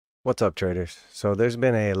What's up, traders? So there's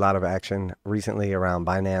been a lot of action recently around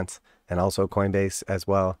Binance and also Coinbase as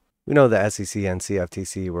well. We know the SEC and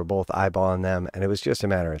CFTC were both eyeballing them, and it was just a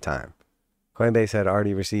matter of time. Coinbase had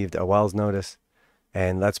already received a Wells notice,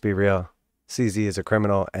 and let's be real, CZ is a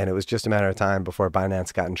criminal, and it was just a matter of time before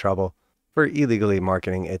Binance got in trouble for illegally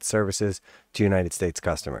marketing its services to United States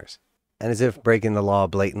customers. And as if breaking the law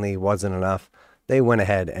blatantly wasn't enough, they went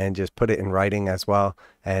ahead and just put it in writing as well,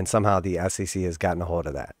 and somehow the SEC has gotten a hold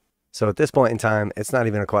of that. So at this point in time, it's not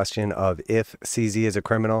even a question of if CZ is a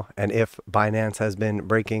criminal and if Binance has been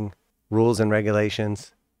breaking rules and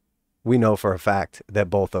regulations. We know for a fact that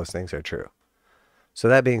both those things are true. So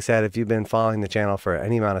that being said, if you've been following the channel for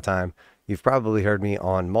any amount of time, you've probably heard me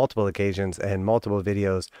on multiple occasions and multiple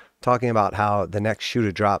videos talking about how the next shoe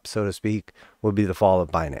to drop, so to speak, will be the fall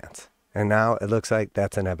of Binance. And now it looks like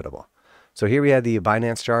that's inevitable. So here we have the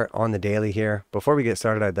Binance chart on the daily here. Before we get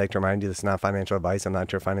started, I'd like to remind you this is not financial advice. I'm not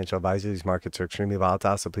your financial advisor. These markets are extremely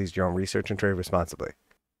volatile, so please do your own research and trade responsibly.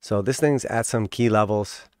 So this thing's at some key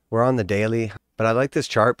levels. We're on the daily, but I like this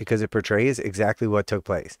chart because it portrays exactly what took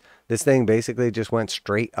place. This thing basically just went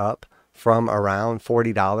straight up from around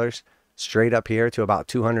 $40 straight up here to about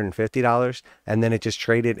 $250, and then it just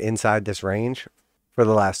traded inside this range for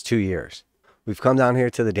the last 2 years. We've come down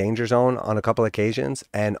here to the danger zone on a couple occasions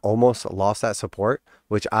and almost lost that support,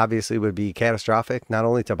 which obviously would be catastrophic, not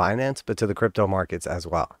only to Binance, but to the crypto markets as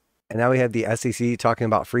well. And now we have the SEC talking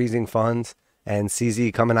about freezing funds and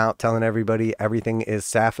CZ coming out telling everybody everything is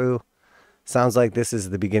SAFU. Sounds like this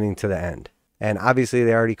is the beginning to the end. And obviously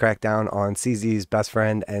they already cracked down on CZ's best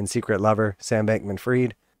friend and secret lover, Sam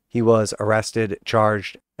Bankman-Fried. He was arrested,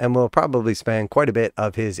 charged, and will probably spend quite a bit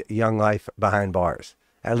of his young life behind bars,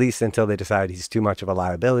 at least until they decide he's too much of a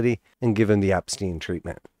liability and give him the Epstein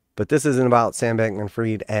treatment. But this isn't about Sam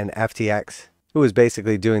Bankman-Fried and FTX, who is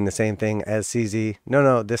basically doing the same thing as CZ.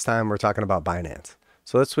 No, this time we're talking about Binance.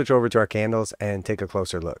 So let's switch over to our candles and take a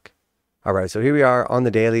closer look. All right, so here we are on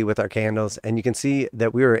the daily with our candles, and you can see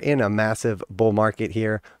that we were in a massive bull market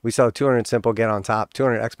here. We saw 200 simple get on top,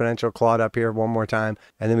 200 exponential clawed up here one more time,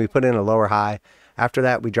 and then we put in a lower high. After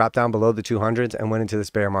that, we dropped down below the 200s and went into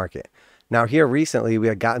this bear market. Now here recently, we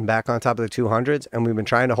had gotten back on top of the 200s and we've been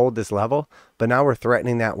trying to hold this level, but now we're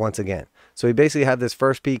threatening that once again. So we basically had this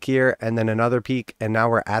first peak here and then another peak, and now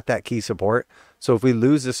we're at that key support. So if we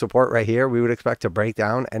lose the support right here, we would expect to break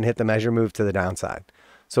down and hit the measure move to the downside.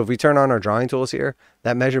 So if we turn on our drawing tools here,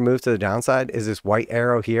 that measure move to the downside is this white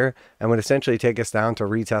arrow here and would essentially take us down to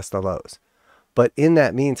retest the lows. But in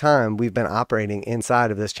that meantime, we've been operating inside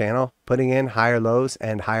of this channel, putting in higher lows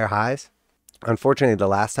and higher highs. Unfortunately, the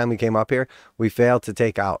last time we came up here, we failed to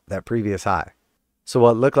take out that previous high. So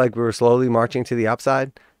what looked like we were slowly marching to the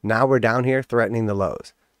upside, now we're down here threatening the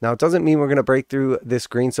lows. Now, it doesn't mean we're going to break through this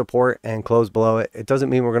green support and close below it. It doesn't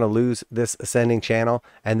mean we're going to lose this ascending channel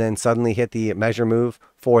and then suddenly hit the measure move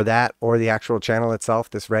for that or the actual channel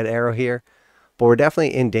itself, this red arrow here. But we're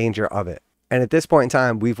definitely in danger of it. And at this point in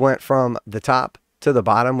time, we've went from the top to the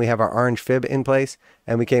bottom. We have our orange fib in place,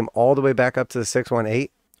 and we came all the way back up to the 618.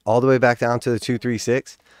 All the way back down to the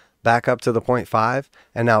 236, back up to the 0.5,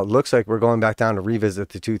 and now it looks like we're going back down to revisit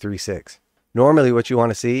the 236. Normally what you want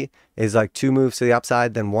to see is like 2 moves to the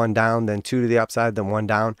upside, then 1 down, then 2 to the upside, then 1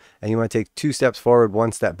 down, and you want to take 2 steps forward,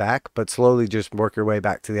 1 step back, but slowly just work your way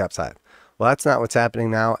back to the upside. Well, that's not what's happening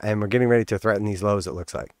now, and we're getting ready to threaten these lows, it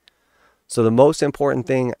looks like. So the most important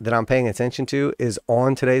thing that I'm paying attention to is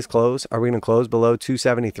on today's close, are we going to close below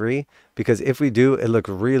 273? Because if we do, it looks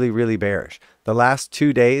really, really bearish. The last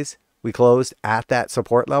 2 days, we closed at that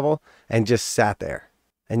support level and just sat there.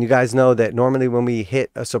 And you guys know that normally when we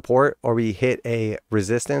hit a support or we hit a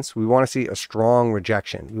resistance, we want to see a strong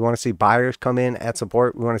rejection. We want to see buyers come in at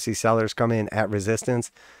support. We want to see sellers come in at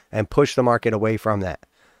resistance and push the market away from that.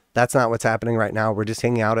 That's not what's happening right now. We're just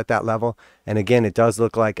hanging out at that level. And again, it does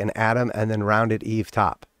look like an atom and then rounded Eve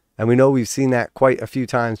top. And we know we've seen that quite a few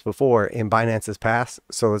times before in Binance's past.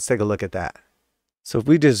 So let's take a look at that. So if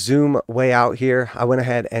we just zoom way out here, I went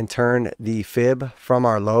ahead and turned the fib from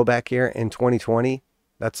our low back here in 2020.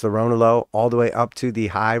 That's the Rona low all the way up to the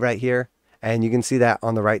high right here. And you can see that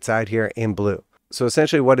on the right side here in blue. So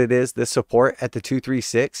essentially what it is, this support at the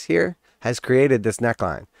 236 here has created this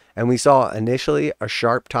neckline. And we saw initially a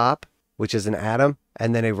sharp top, which is an atom,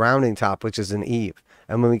 and then a rounding top, which is an Eve.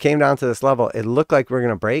 And when we came down to this level, it looked like we were going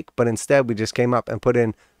to break, but instead we just came up and put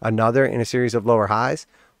in another in a series of lower highs.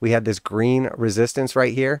 We had this green resistance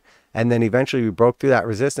right here, and then eventually we broke through that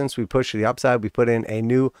resistance. We pushed to the upside. We put in a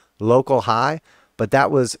new local high, but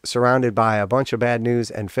that was surrounded by a bunch of bad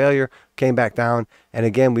news and failure, came back down. And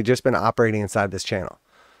again, we've just been operating inside this channel.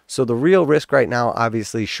 So the real risk right now,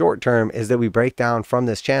 obviously short term, is that we break down from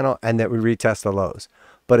this channel and that we retest the lows.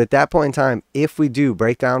 But at that point in time, if we do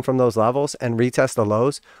break down from those levels and retest the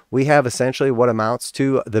lows, we have essentially what amounts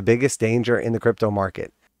to the biggest danger in the crypto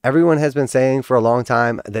market. Everyone has been saying for a long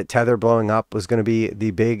time that Tether blowing up was going to be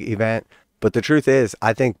the big event. But the truth is,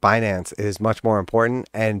 I think Binance is much more important,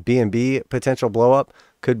 and BNB potential blow up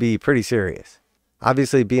could be pretty serious.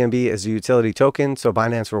 Obviously, BNB is a utility token, so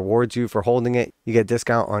Binance rewards you for holding it. You get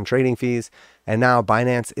discount on trading fees. And now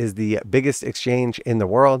Binance is the biggest exchange in the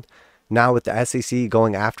world. Now with the SEC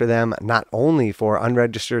going after them, not only for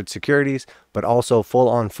unregistered securities, but also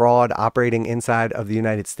full-on fraud operating inside of the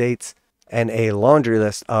United States and a laundry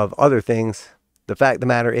list of other things. The fact of the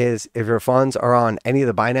matter is, if your funds are on any of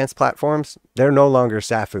the Binance platforms, they're no longer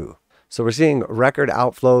SAFU. So we're seeing record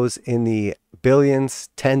outflows in the billions,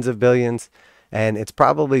 tens of billions, and it's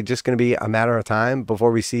probably just going to be a matter of time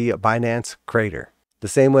before we see Binance crater. The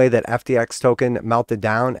same way that FTX token melted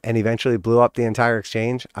down and eventually blew up the entire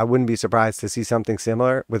exchange, I wouldn't be surprised to see something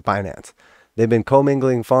similar with Binance. They've been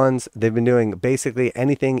commingling funds, they've been doing basically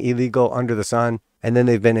anything illegal under the sun, and then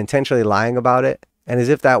they've been intentionally lying about it. And as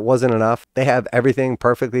if that wasn't enough, they have everything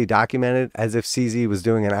perfectly documented as if CZ was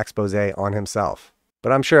doing an expose on himself.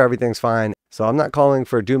 But I'm sure everything's fine, so I'm not calling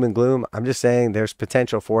for doom and gloom. I'm just saying there's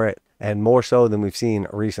potential for it, and more so than we've seen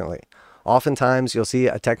recently. Oftentimes you'll see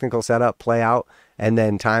a technical setup play out, and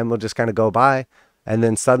then time will just kind of go by, and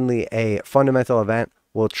then suddenly a fundamental event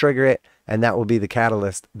will trigger it, and that will be the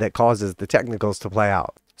catalyst that causes the technicals to play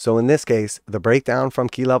out. So in this case, the breakdown from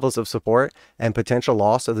key levels of support and potential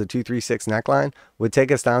loss of the 236 neckline would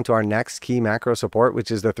take us down to our next key macro support, which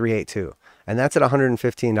is the 382, and that's at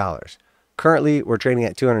 $115. Currently, we're trading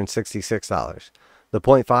at $266. The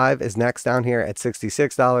 0.5 is next down here at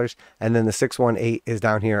 $66, and then the 618 is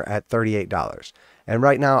down here at $38. And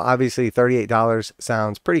right now, obviously, $38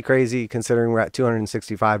 sounds pretty crazy considering we're at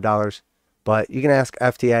 $265. But you can ask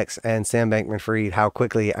FTX and Sam Bankman-Fried how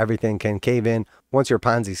quickly everything can cave in once your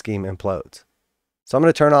Ponzi scheme implodes. So I'm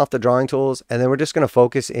going to turn off the drawing tools, and then we're just going to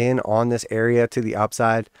focus in on this area to the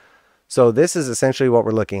upside. So this is essentially what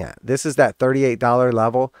we're looking at. This is that $38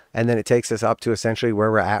 level, and then it takes us up to essentially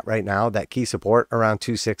where we're at right now, that key support around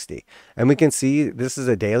 260. And we can see this is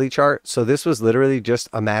a daily chart, so this was literally just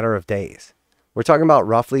a matter of days. We're talking about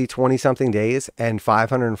roughly 20-something days and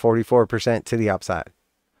 544% to the upside.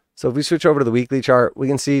 So if we switch over to the weekly chart, we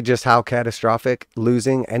can see just how catastrophic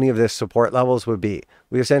losing any of this support levels would be.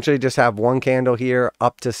 We essentially just have one candle here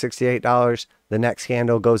up to $68. The next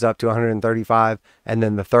candle goes up to $135, and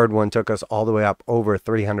then the third one took us all the way up over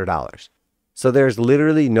 $300. So there's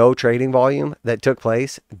literally no trading volume that took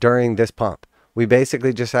place during this pump. We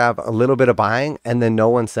basically just have a little bit of buying and then no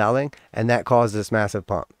one selling, and that caused this massive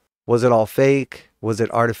pump. Was it all fake? Was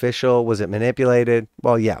it artificial? Was it manipulated?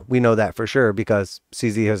 Well, yeah, we know that for sure because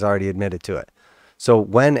CZ has already admitted to it. So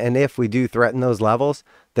when and if we do threaten those levels,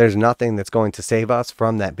 there's nothing that's going to save us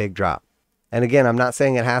from that big drop. And again, I'm not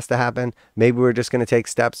saying it has to happen. Maybe we're just going to take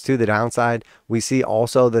steps to the downside. We see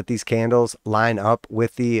also that these candles line up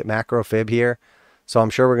with the macro fib here. So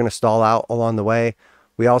I'm sure we're going to stall out along the way.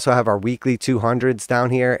 We also have our weekly 200s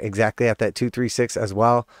down here exactly at that 236 as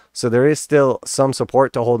well. So there is still some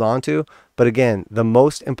support to hold on to. But again, the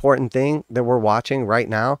most important thing that we're watching right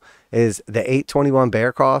now is the 821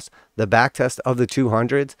 bear cross, the back test of the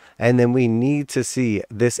 200s, and then we need to see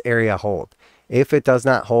this area hold. If it does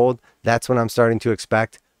not hold, that's when I'm starting to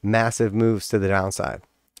expect massive moves to the downside.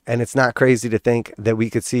 And it's not crazy to think that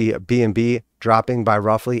we could see BNB dropping by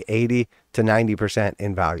roughly 80 to 90%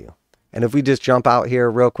 in value. And if we just jump out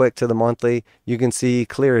here real quick to the monthly, you can see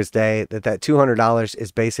clear as day that that $200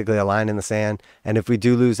 is basically a line in the sand. And if we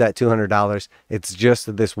do lose that $200, it's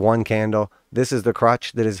just this one candle. This is the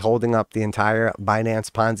crutch that is holding up the entire Binance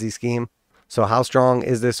Ponzi scheme. So how strong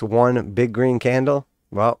is this one big green candle?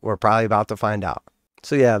 Well, we're probably about to find out.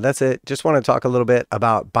 So yeah, that's it. Just want to talk a little bit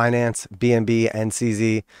about Binance, BNB, and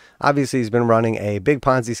CZ. Obviously, he's been running a big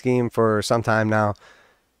Ponzi scheme for some time now.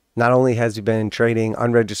 Not only has he been trading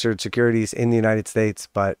unregistered securities in the United States,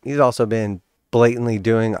 but he's also been blatantly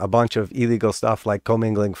doing a bunch of illegal stuff like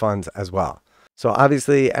commingling funds as well. So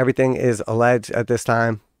obviously everything is alleged at this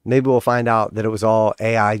time. Maybe we'll find out that it was all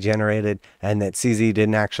AI generated and that CZ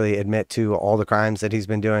didn't actually admit to all the crimes that he's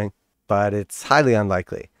been doing, but it's highly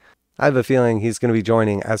unlikely. I have a feeling he's going to be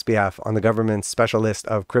joining SBF on the government's special list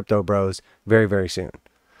of crypto bros very, very soon.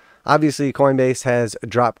 Obviously, Coinbase has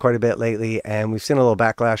dropped quite a bit lately, and we've seen a little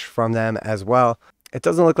backlash from them as well. It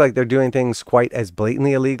doesn't look like they're doing things quite as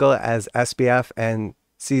blatantly illegal as SBF and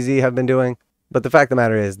CZ have been doing, But the fact of the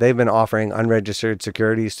matter is they've been offering unregistered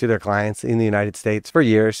securities to their clients in the United States for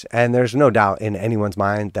years, and there's no doubt in anyone's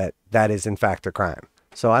mind that that is in fact a crime.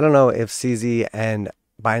 So I don't know if CZ and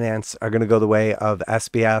Binance are going to go the way of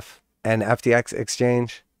SBF and FTX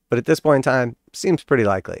exchange, but at this point in time, seems pretty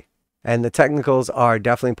likely. And the technicals are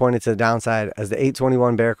definitely pointed to the downside as the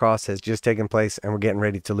 821 bear cross has just taken place and we're getting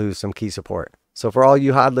ready to lose some key support. So for all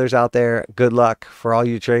you hodlers out there, good luck. For all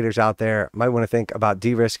you traders out there, might want to think about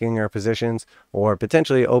de-risking your positions or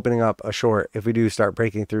potentially opening up a short if we do start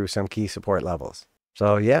breaking through some key support levels.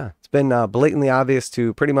 So yeah, it's been blatantly obvious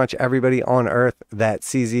to pretty much everybody on earth that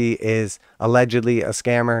CZ is allegedly a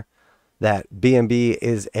scammer, that BNB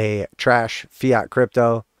is a trash fiat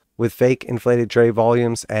crypto with fake inflated trade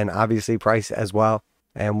volumes and obviously price as well.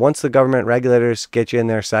 And once the government regulators get you in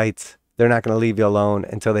their sights, they're not going to leave you alone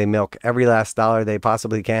until they milk every last dollar they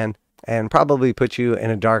possibly can and probably put you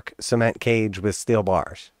in a dark cement cage with steel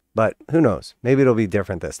bars. But who knows? Maybe it'll be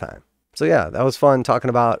different this time. So yeah, that was fun talking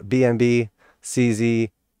about BNB,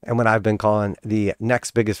 CZ, and what I've been calling the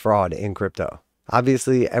next biggest fraud in crypto.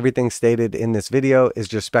 Obviously, everything stated in this video is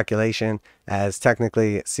just speculation, as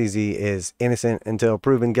technically CZ is innocent until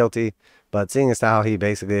proven guilty. But seeing as to how he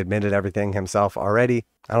basically admitted everything himself already,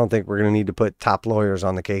 I don't think we're going to need to put top lawyers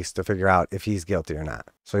on the case to figure out if he's guilty or not.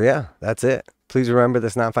 So yeah, that's it. Please remember,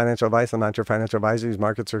 this is not financial advice. I'm not your financial advisor. These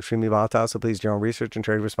markets are extremely volatile, so please do your own research and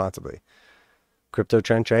trade responsibly. Crypto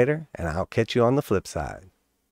Trend Trader, and I'll catch you on the flip side.